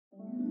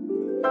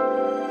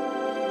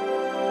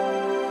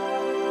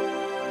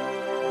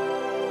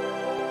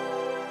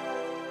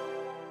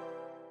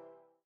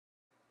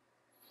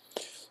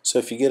So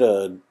if you get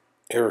a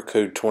error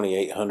code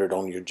 2800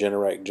 on your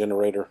Generac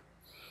generator,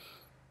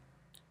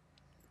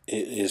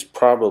 it is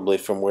probably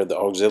from where the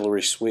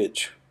auxiliary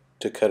switch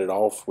to cut it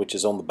off, which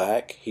is on the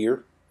back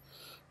here.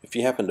 If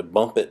you happen to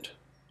bump it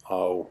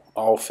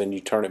off and you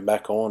turn it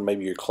back on,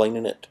 maybe you're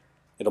cleaning it,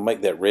 it'll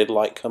make that red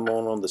light come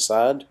on the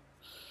side.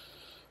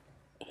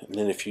 And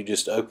then if you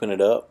just open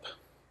it up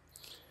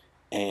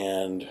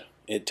and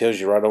it tells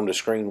you right on the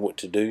screen what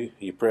to do,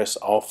 you press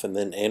off and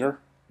then enter,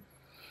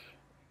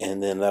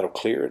 and then that'll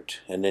clear it,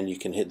 and then you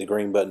can hit the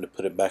green button to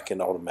put it back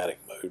in automatic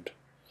mode.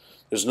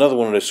 There's another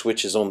one of those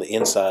switches on the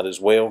inside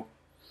as well,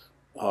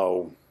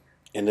 and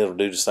it'll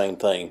do the same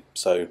thing.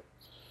 So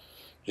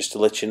just to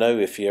let you know,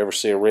 if you ever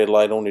see a red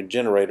light on your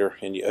generator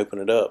and you open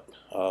it up,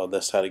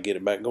 that's how to get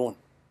it back going.